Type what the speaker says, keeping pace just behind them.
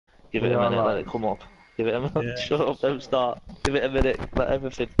Give We it a are minute, let live. it come up. Give it a minute. Yeah. Shut up, don't start. Give it a minute, let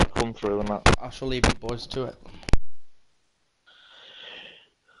everything come through and that. I shall leave you boys to it.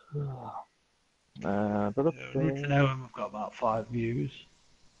 We need to know when we've got about 5 views.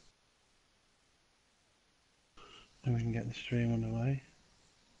 Then we can get the stream underway.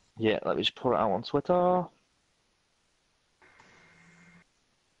 Yeah, let me just put it out on Twitter. Are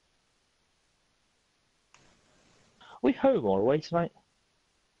we home or away tonight?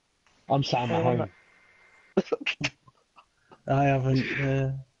 I'm Sam at home. I haven't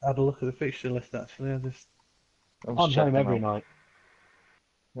had a look at the fixture list actually. I'm home every night.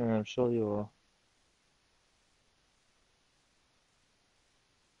 Yeah, I'm sure you are.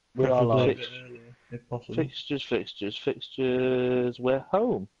 We are preferably a live. bit earlier if possible. Fixtures. We're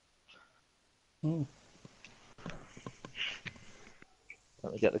home. Hmm.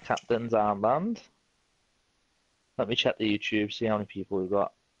 Let me get the captain's armband. Let me check the YouTube, see how many people we've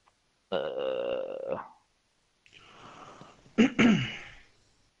got.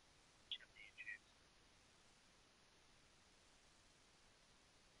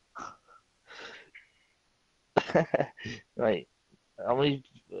 Right, how many?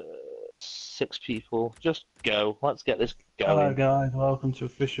 6 people. Just go. Let's get this going. Hello guys, welcome to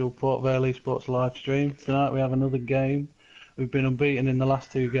official Port Vale eSports live stream. Tonight we have another game. We've been unbeaten in the last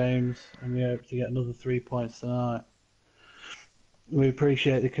 2 games and we hope to get another 3 points tonight. We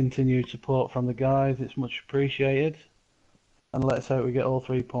appreciate the continued support from the guys, it's much appreciated. And let's hope we get all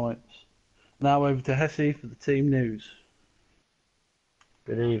 3 points. Now over to Hesse for the team news.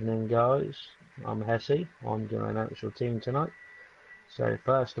 Good evening, guys. I'm Hesse. I'm going to announce your team tonight. So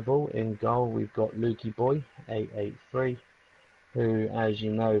first of all, in goal we've got Lukey Boy 883, who, as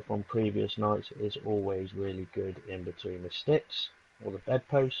you know from previous nights, is always really good in between the sticks or the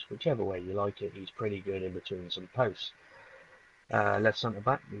bedposts, whichever way you like it. He's pretty good in between some posts. Left centre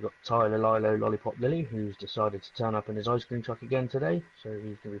back we've got Tyler Lilo Lollipop Lily, who's decided to turn up in his ice cream truck again today, so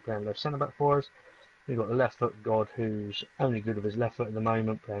he's going to be playing left centre back for us. We've got the left foot god, who's only good with his left foot at the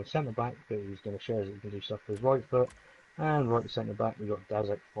moment, playing centre back, but he's going to show us that he can do stuff with his right foot. And right centre back we've got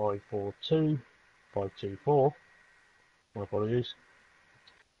Dazek 524, my apologies.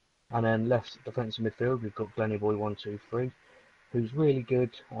 And then left defensive midfield we've got Glenny Boy 123, who's really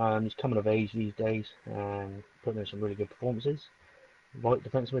good. He's coming of age these days and putting in some really good performances. Right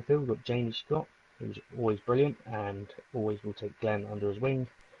defensive midfield we've got Jamie Scott, who's always brilliant and always will take Glenn under his wing.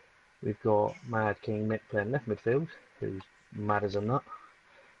 We've got Mad King Mick playing left midfield, who's mad as a nut.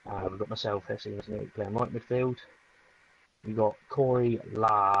 We've got myself, Hesse, playing right midfield. We've got Corey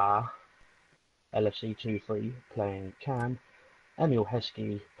La LFC 23 playing Cam. Emil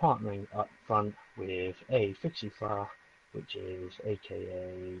Heskey partnering up front with a Fixie Far, which is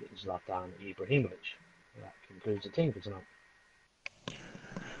aka Zlatan Ibrahimovic. That concludes the team for tonight.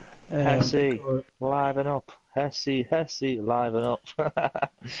 Hesse, liven up. Hesse, liven up.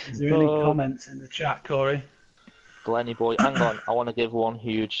 Is there any comments in the chat, Corey? Glenny Boy, hang on. I want to give one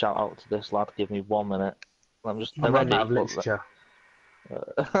huge shout out to this lad. Give me 1 minute. I'm just running out of literature.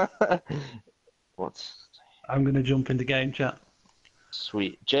 What's? I'm going to jump into game chat.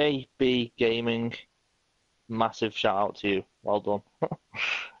 Sweet. JB Gaming, massive shout out to you. Well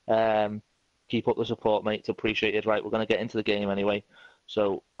done. Keep up the support, mate. It's appreciated. Right, we're going to get into the game anyway.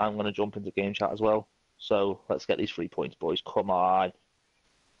 So I'm going to jump into game chat as well. So let's get these 3 points, boys. Come on.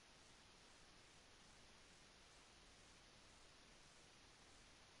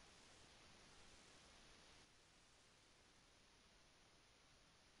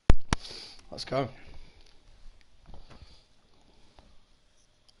 Let's go.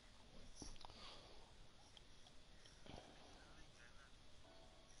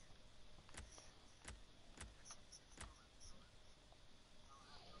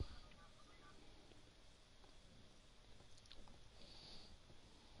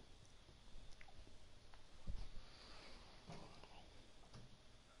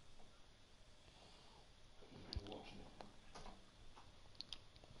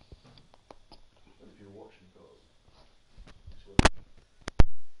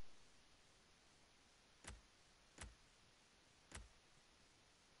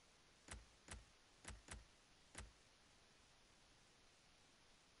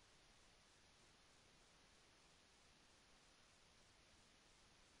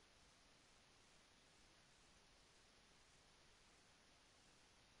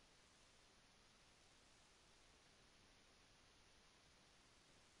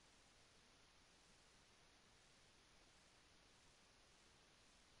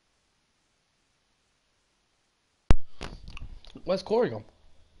 Where's Corey gone?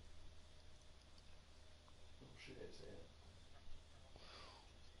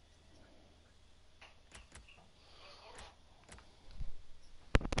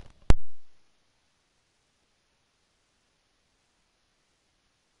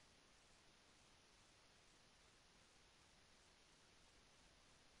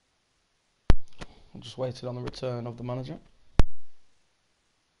 I'm just waiting on the return of the manager.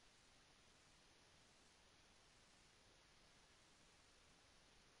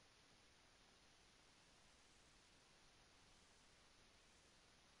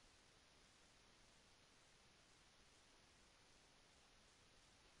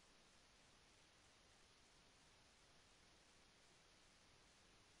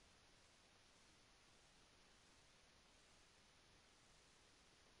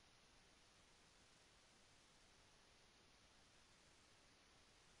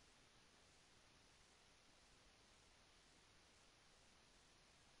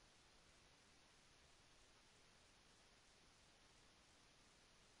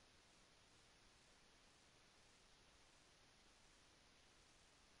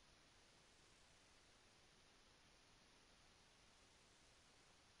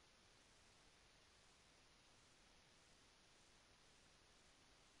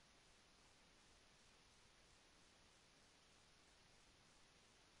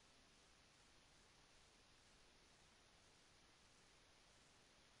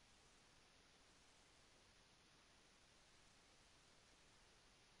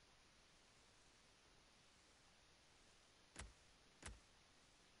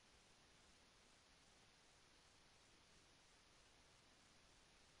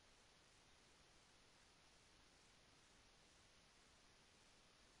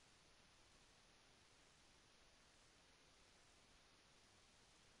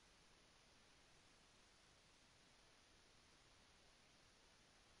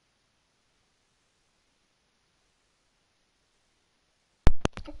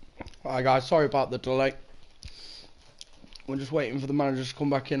 Alright guys, sorry about the delay. We're just waiting for the manager to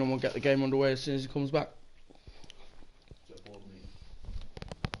come back in and we'll get the game underway as soon as he comes back.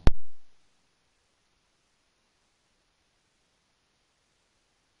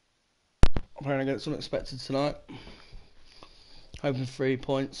 I'm playing against UneXpecTeD tonight. Hoping 3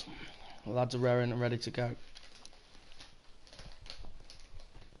 points. The lads are raring and ready to go.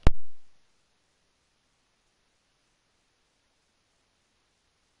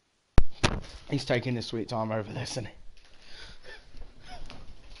 He's taking his sweet time over this, isn't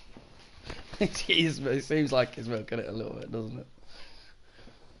he? It seems like he's milking it a little bit, doesn't it?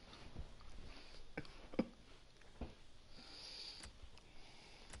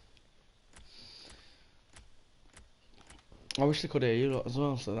 I wish they could hear you lot as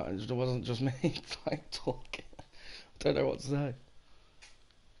well, so that it wasn't just me like talking. I don't know what to say.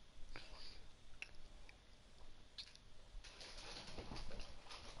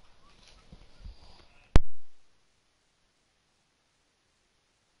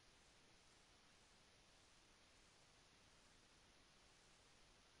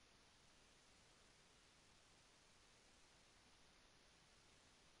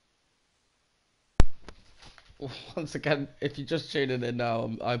 Once again, if you're just tuning in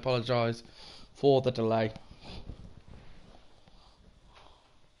now, I apologise for the delay.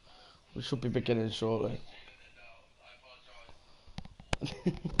 We should be beginning shortly.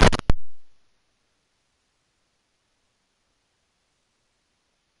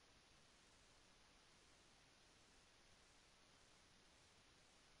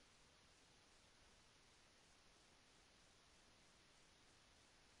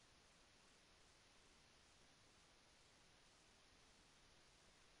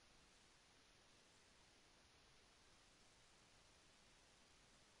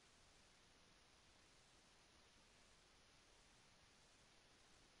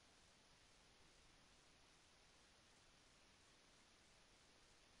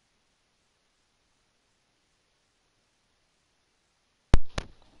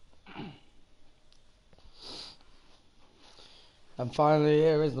 And finally,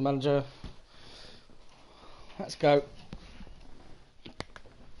 here is the manager. Let's go.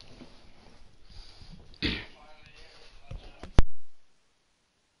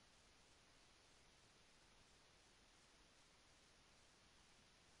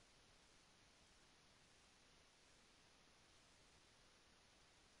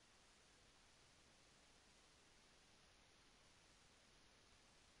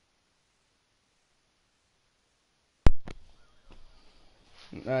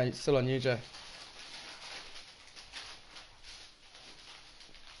 It's still on you, Jay.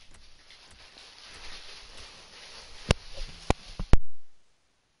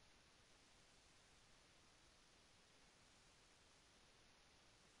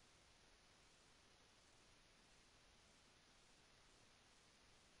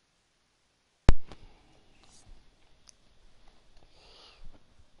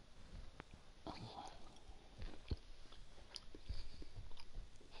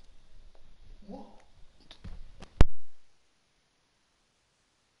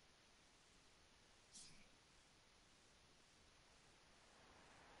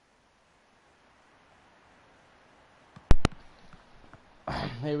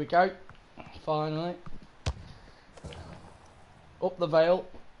 Here we go. Finally. Up the Vale.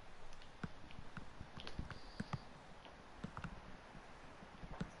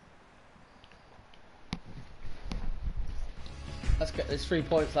 Let's get this 3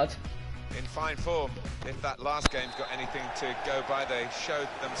 points, lads. In fine form. If that last game's got anything to go by, they showed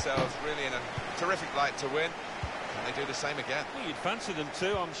themselves really in a terrific light to win. And they do the same again. Well, you'd fancy them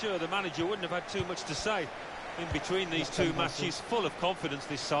too. I'm sure the manager wouldn't have had too much to say in between these two matches. Full of confidence,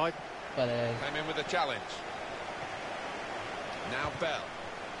 this side. But, came in with a challenge. Now Bell.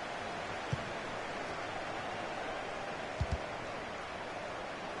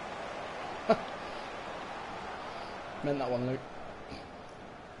 meant that one, Luke.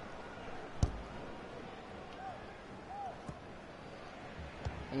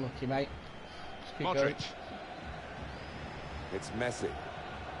 Unlucky, mate. Just keep Modric. going. It's Messi.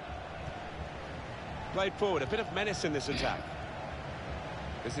 Played forward, a bit of menace in this attack.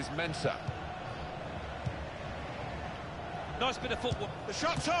 This is Mensah. Nice bit of footwork. The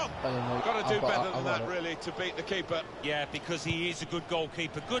shot's on! Luke. Got to do better than I've that, got it. really, to beat the keeper. Yeah, because he is a good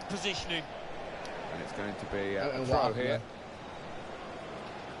goalkeeper. Good positioning. And it's going to be Don't a know throw what here. happened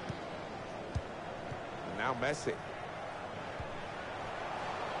And now Messi.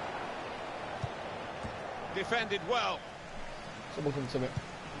 Defended well. Someone come to me.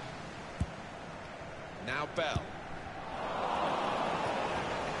 Now Bell.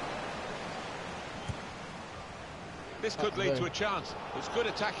 This could lead to a chance. It's good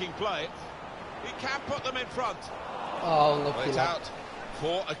attacking play. He can put them in front. Oh, Well, lucky it's lad. out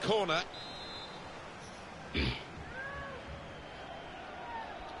for a corner.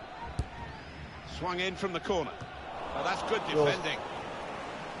 Swung in from the corner. Well, that's good defending.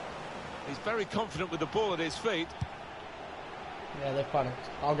 He's very confident with the ball at his feet. Yeah, they've panicked.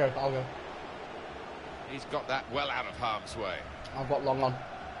 I'll go. He's got that well out of harm's way. I've got long on. Do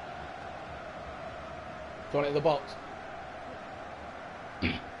you want it in the box?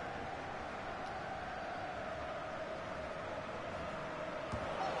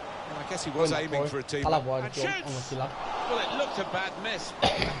 Well, I guess he was Win that, aiming boy. for a team. I'll have one. And John. shoots! Unlucky lad. Well, it looked a bad miss. I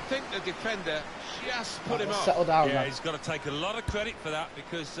think the defender just put him off. Settle down, Yeah, lad. he's got to take a lot of credit for that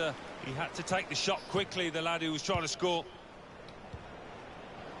because he had to take the shot quickly, the lad who was trying to score.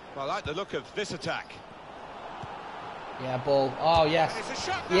 Well, I like the look of this attack. Yeah, ball. Oh, yes. And it's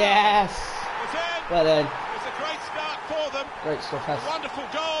a shot now. Yes! It's in. Well then. It's a great start for them. Great stuff, A Hess. wonderful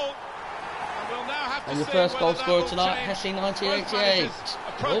goal. And we'll now have to And your see first goal whether that scorer will tonight, change Hesse both 1988. managers'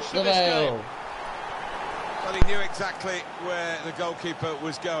 approach Up to the this game. Vale. Well, he knew exactly where the goalkeeper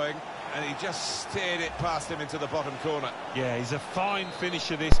was going, and he just steered it past him into the bottom corner. Yeah, he's a fine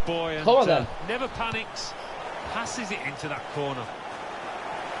finisher, this boy, and Come on, then. never panics, passes it into that corner.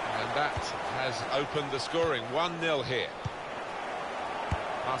 And that has opened the scoring. 1-0 here.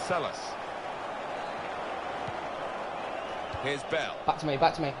 Marcellus. Here's Bell. Back to me.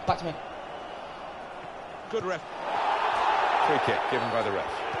 Good ref. Free kick given by the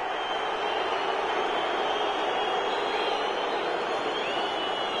ref.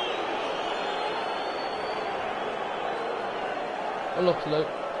 Unlucky, Luke.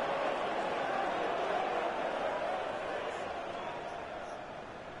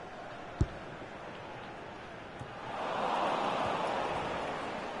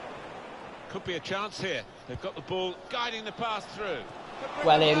 Could be a chance here. They've got the ball guiding the pass through.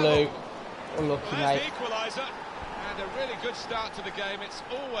 Well in, Luke. Unlucky, Well, there's mate. the equaliser. And a really good start to the game. It's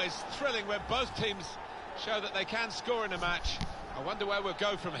always thrilling when both teams show that they can score in a match. I wonder where we'll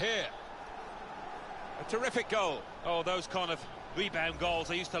go from here. A terrific goal. Oh, those kind of rebound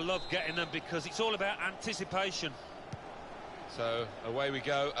goals, I used to love getting them because it's all about anticipation. So away we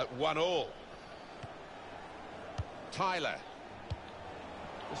go at 1-1. Tyler.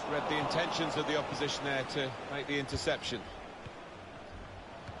 Just read the intentions of the opposition there to make the interception.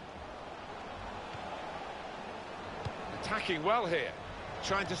 Attacking well here,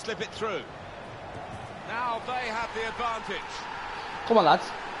 trying to slip it through. Now they have the advantage. Come on, lads.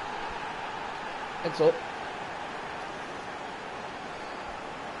 Heads up.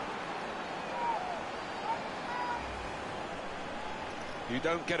 You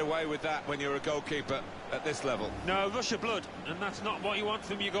don't get away with that when you're a goalkeeper at this level. No, rush of blood, and that's not what you want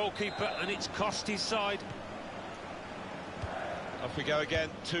from your goalkeeper, and it's cost his side. Off we go again,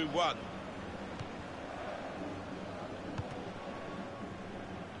 2-1.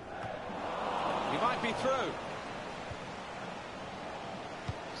 He might be through.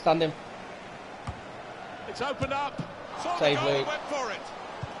 Stand him. It's opened up. Saw the Save, goal and Luke. went for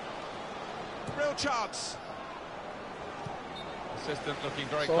it. Real chance. Assistant looking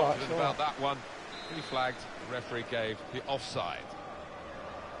very It's all right, confident it's all about that one. He flagged. The referee gave the offside.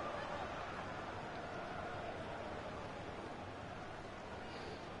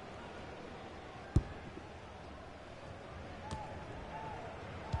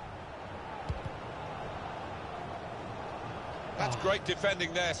 great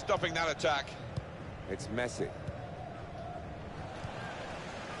defending there, stopping that attack. It's Messi.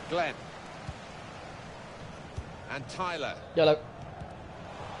 Glenn. And Tyler. Yellow.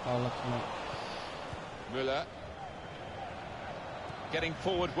 Oh, look at me. Müller. Getting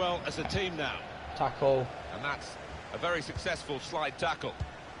forward well as a team now. Tackle. And that's a very successful slide tackle.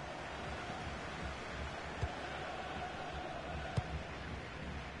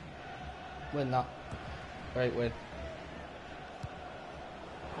 Win that. Great win.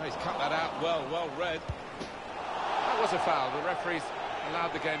 Oh, he's cut that out well read. That was a foul. The referee's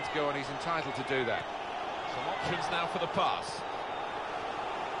allowed the game to go on. He's entitled to do that. Some options now for the pass.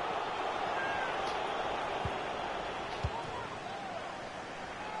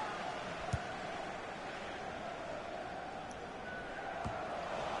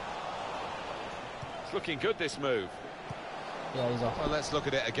 It's looking good, this move. Yeah, he's off. Well, let's look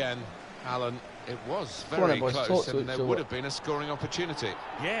at it again, Alan. It was Come on very then, boys, close, talk to and it, there would have been a scoring opportunity.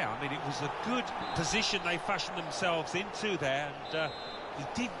 Yeah, I mean, it was a good position they fashioned themselves into there, and he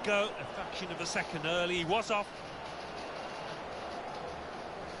did go a fraction of a second early. He was off.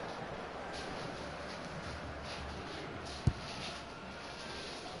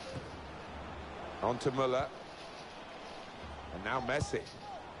 On to Müller. And now Messi.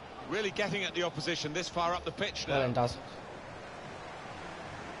 Really getting at the opposition this far up the pitch now. Well done, Daz.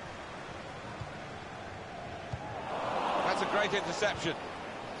 That's a great interception.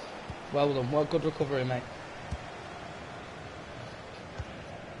 Well done. Well, good recovery, mate.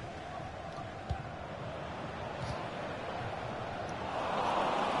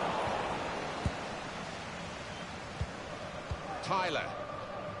 Tyler.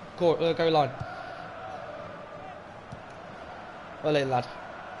 Go line. Well in, lad.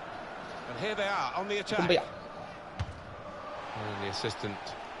 And here they are on the attack. Come here. And the assistant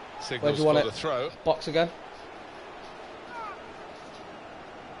Where signals do you want for it? the throw. Box again.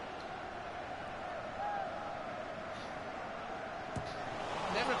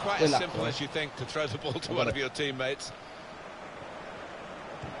 Never quite Win as that simple play. as you think to throw the ball to I've one got of your teammates.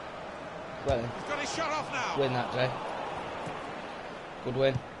 Well in. He's got his shot off now. Win that, Jay. Good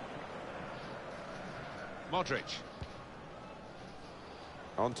win. Modric.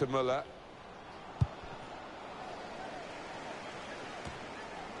 On to Müller.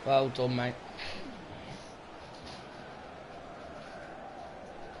 Well done, mate.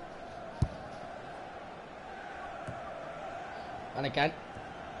 And again.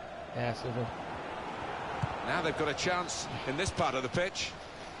 Yeah, super. Now they've got a chance in this part of the pitch.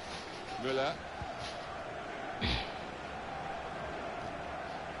 Müller.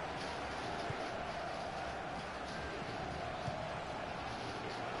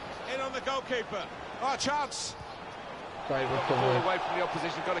 In on the goalkeeper. Oh, chance. Great Got the ball recovery. away from the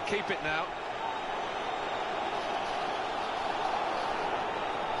opposition. Got to keep it now.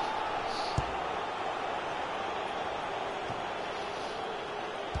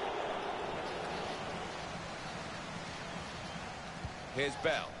 Here's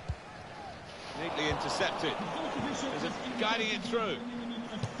Bell. Neatly intercepted. There's a guiding it through.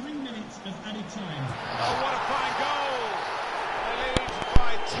 3 minutes of added time. Oh, what a fine goal! They lead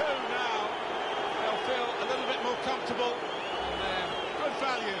by 2 now. They'll feel a little bit more comfortable. Good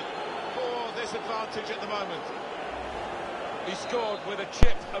value for this advantage at the moment. He scored with a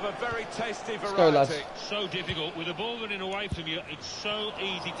chip of a very tasty variety. go, lads. So difficult. With the ball running away from you, it's so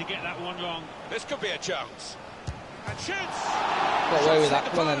easy to get that one wrong. This could be a chance. And shoots! Got away with that.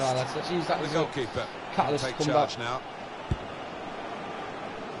 Come on then, Post. lads. Let's use that The as a goalkeeper catalyst take to come charge back. now.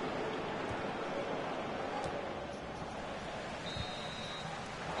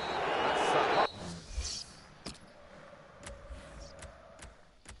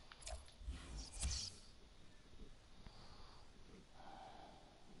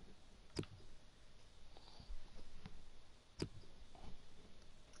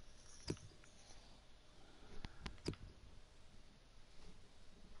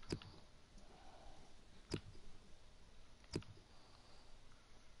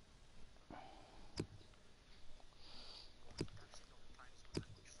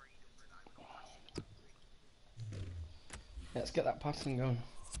 Let's get that passing going.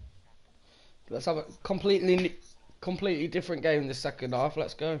 Let's have a completely different game this second half.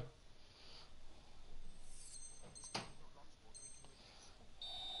 Let's go.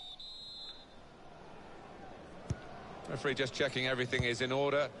 Referee just checking everything is in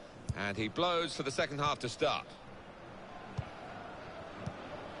order, and he blows for the second half to start.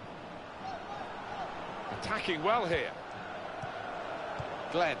 Attacking well here.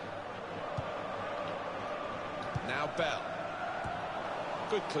 Glenn. Now Bell.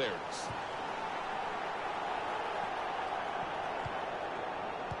 Good clearance.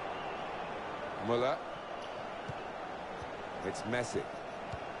 Muller. It's Messi.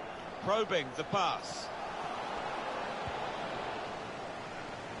 Probing the pass.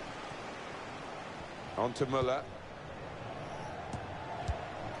 On to Muller.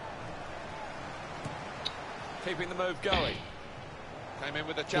 Keeping the move going. Came in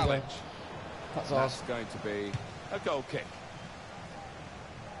with a challenge. That's ours. That's going to be a goal kick.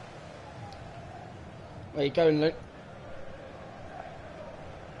 Where you going, Luke?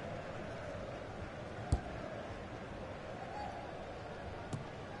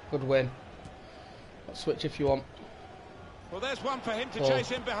 Good win. I'll switch if you want. Well, there's one for him to Oh. chase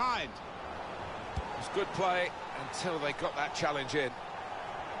him behind. It's good play until they got that challenge in.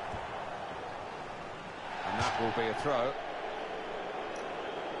 And that will be a throw.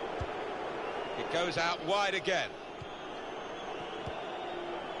 It goes out wide again.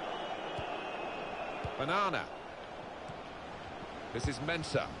 Banana. This is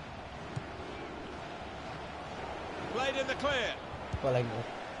Mensah. Played in the clear. Well, angle.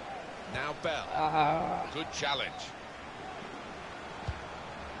 Now Bell. Ah. Good challenge.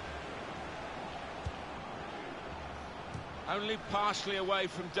 Only partially away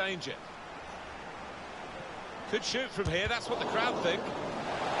from danger. Could shoot from here, that's what the crowd think.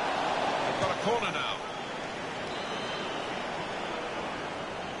 They've got a corner now.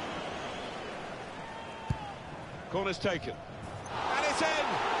 Corner's taken. And it's in!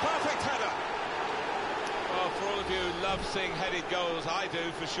 Perfect header! Well, for all of you who love seeing headed goals, I do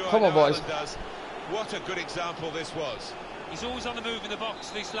for sure. Come I on, know boys. Alan does. What a good example this was. He's always on the move in the box,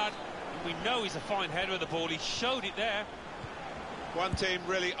 this lad. And we know he's a fine header of the ball. He showed it there. One team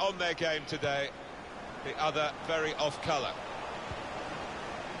really on their game today, the other very off colour.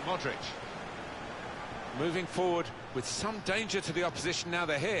 Modric. Moving forward with some danger to the opposition now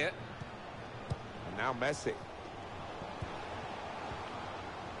they're here. And now Messi.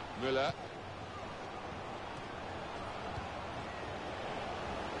 Müller.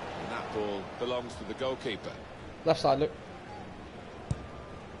 And that ball belongs to the goalkeeper. Left side, Luke.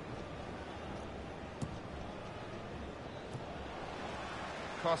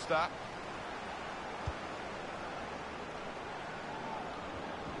 Costa.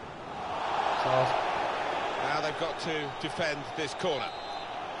 It's ours. Now they've got to defend this corner.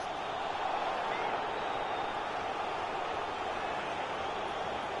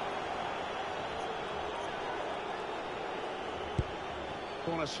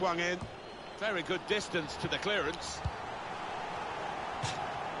 Corner swung in. Very good distance to the clearance.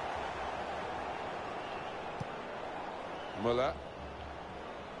 Müller.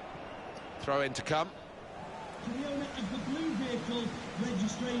 Throw in to come. To the owner of the blue vehicle,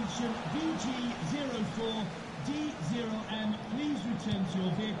 registration VG04D0M, please return to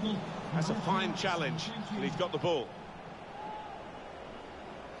your vehicle. That's a fine challenge, Thank you. and he's got the ball.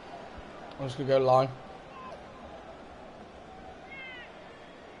 I'm just going to go line.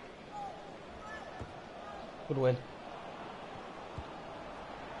 Good win.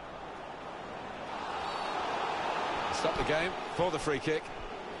 Stop the game for the free kick.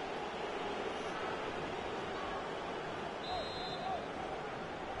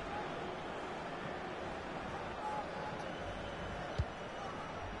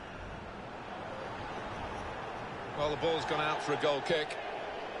 Well, the ball's gone out for a goal kick.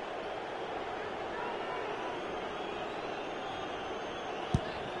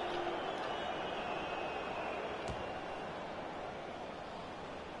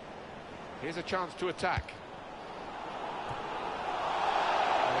 Here's a chance to attack.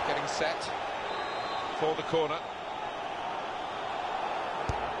 And they're getting set for the corner.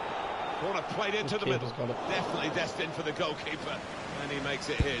 Corner played into the middle. Keeper's got it. Definitely destined for the goalkeeper, and he makes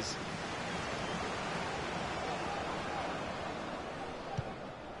it his.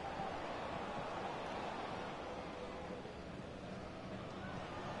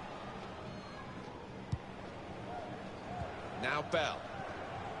 Now Bell.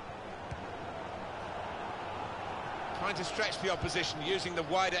 Trying to stretch the opposition using the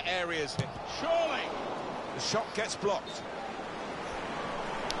wider areas here. Surely! The shot gets blocked.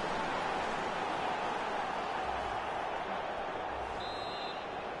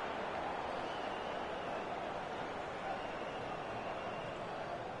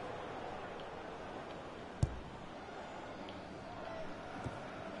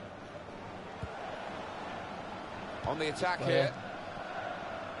 On the attack Oh, here.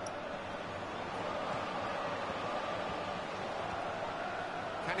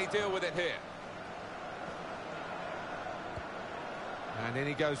 Can he deal with it here? And in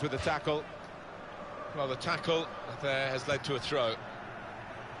he goes with the tackle. Well, the tackle there has led to a throw.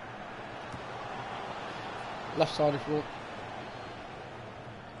 Left side if you want.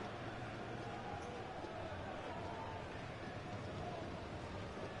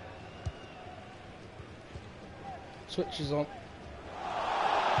 Switches on.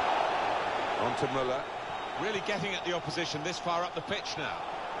 On to Muller. Really getting at the opposition this far up the pitch now.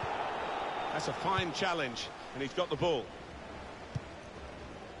 That's a fine challenge, and he's got the ball.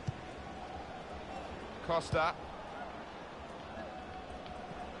 Costa.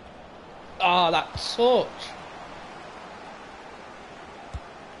 Ah, that touch.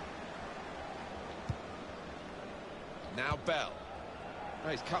 Now Bell. Oh,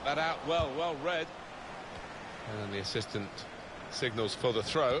 he's cut that out well read. And the assistant signals for the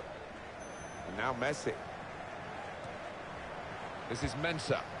throw. And now Messi. This is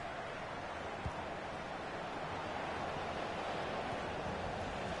Mensah.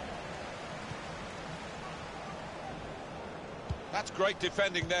 That's great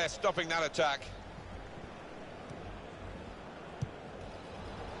defending there, stopping that attack.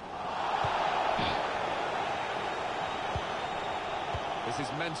 This is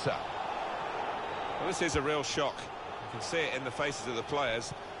Mensah. Well, this is a real shock. You can see it in the faces of the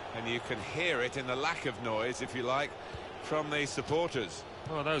players, and you can hear it in the lack of noise, if you like, from the supporters.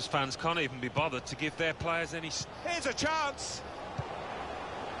 Well, those fans can't even be bothered to give their players any... Here's a chance!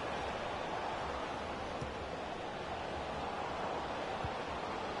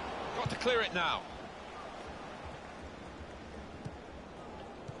 Got to clear it now.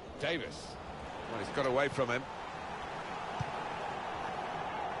 Davis. Well, he's got away from him.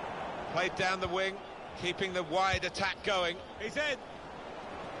 Played down the wing, keeping the wide attack going. He's in.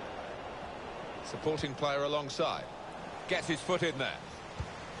 Supporting player alongside. Gets his foot in there.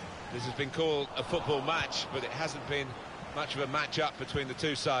 This has been called a football match, but it hasn't been much of a match-up between the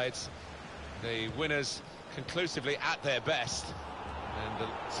two sides. The winners conclusively at their best. And the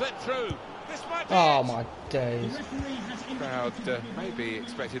slip through. This might be Oh it. my days. Crowd maybe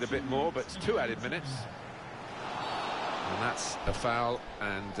expected a bit more, but it's 2 added minutes. And that's a foul,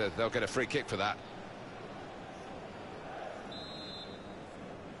 and they'll get a free kick for that.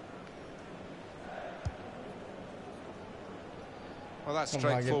 Well, that's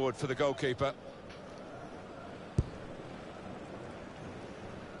straightforward for the goalkeeper.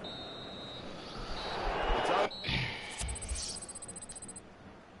 It's out.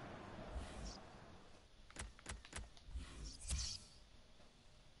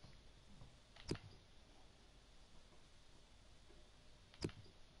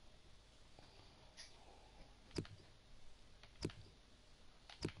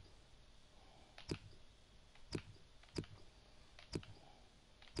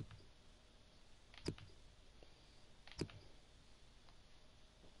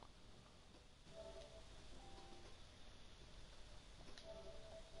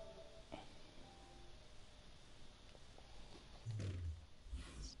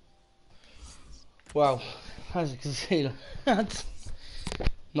 Well, as you can see, that's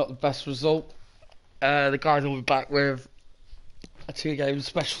not the best result. The guys will be back with a 2-game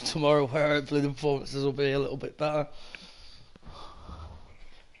special tomorrow where hopefully the performances will be a little bit better.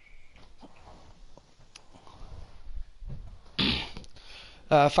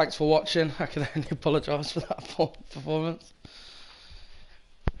 Thanks for watching. I can only apologise for that performance.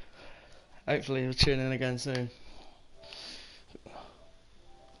 Hopefully you'll tune in again soon.